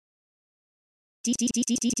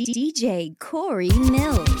DJ Corey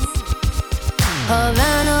Millz.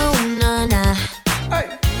 Havana, ooh, na na.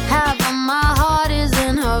 Hey. Half of my heart is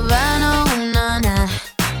in Havana, ooh, na na.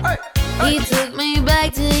 Hey. He took me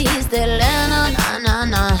back to East Atlanta, na na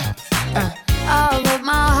na. All of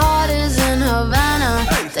my heart is in Havana.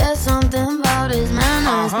 There's something about his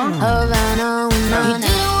manners. Havana, ooh, na na. He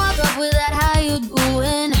didn't walk up with that how you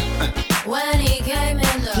doing when he came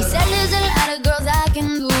in. He said there's a lot of girls I can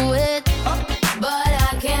do it, but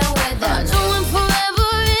I can't wait. They'll do him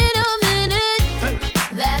forever in a minute.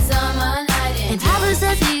 That summer night, and Papa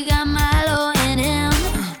says he got Milo in him.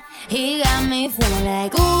 He got me feeling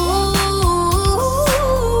like ooh.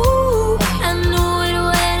 I knew it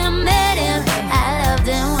when I met him. I loved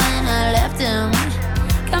him when I left him.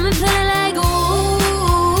 Got me feeling like ooh.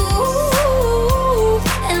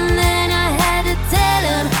 And then I had to tell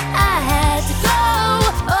him I had to go.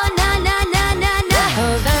 Oh na na na na na.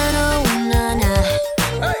 Havana, ooh, na na.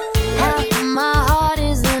 Half of my heart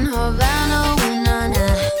is in Havana, ooh, na na.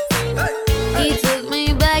 He took me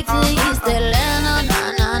back to East Atlanta, na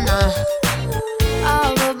na na.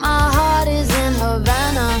 All of my heart is in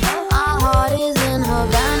Havana. My heart is in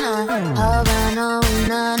Havana. Havana, ooh,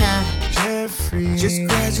 na na. Jeffrey just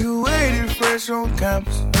graduated fresh on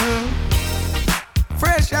campus.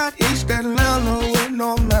 Fresh out East Atlanta with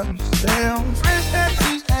no mountains. Damn, fresh out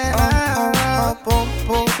East Atlanta. Up on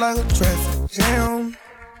post like a traffic jam.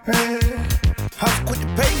 Hey. I was quick to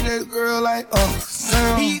pay that girl like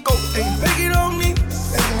Sam. He go, hey, bake it on me.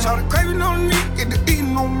 Shout the craving on me, get the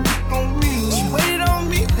eating on me. She waited on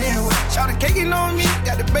me, then shout the caking on me,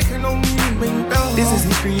 got the bacon on me. This is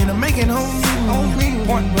history and I'm making on me.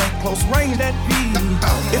 Point blank, close range, that beat.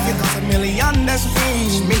 If it goes a million, that's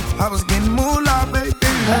me. I was getting moolah, baby.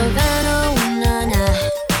 Havana, ooh, na na.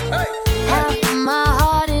 Half of my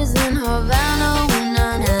heart is in Havana, ooh,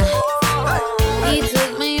 na na. He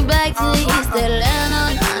took me back to East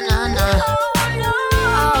Atlanta, na na na.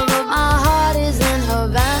 All of my heart is in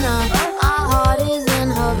Havana. My heart is in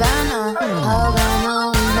Havana. Havana,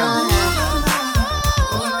 ooh, na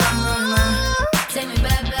na. Take me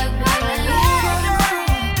back, back, back.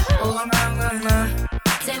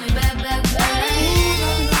 Take me back, back, back.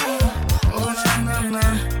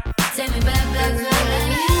 Take me back, back, back.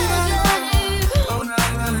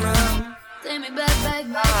 Take me back, back,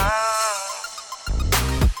 back.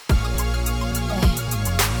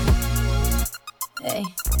 Hey.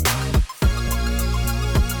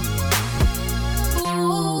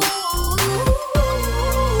 Ooh.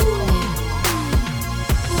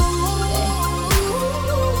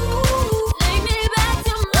 Take me back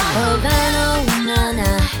to my Havana, ooh, na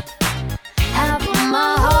na. Half of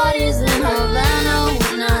my heart is in Havana,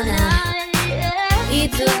 ooh, na na. He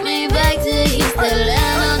took me back to East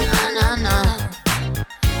Atlanta, na na na.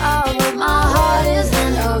 All of my heart is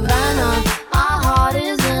in Havana. My heart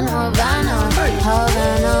is in Havana.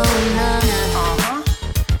 Havana, ooh, na na.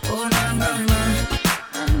 Oh, na, na, na.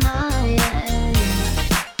 Na, yeah, yeah.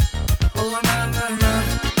 Oh, na, na, na.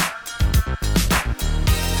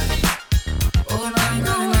 Oh, na,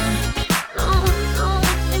 na, na. No, no,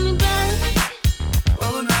 take me back.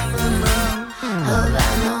 Oh, na, na, na.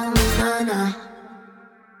 Havana, ooh, na na.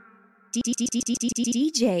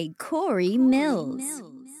 DJ Corey Millz.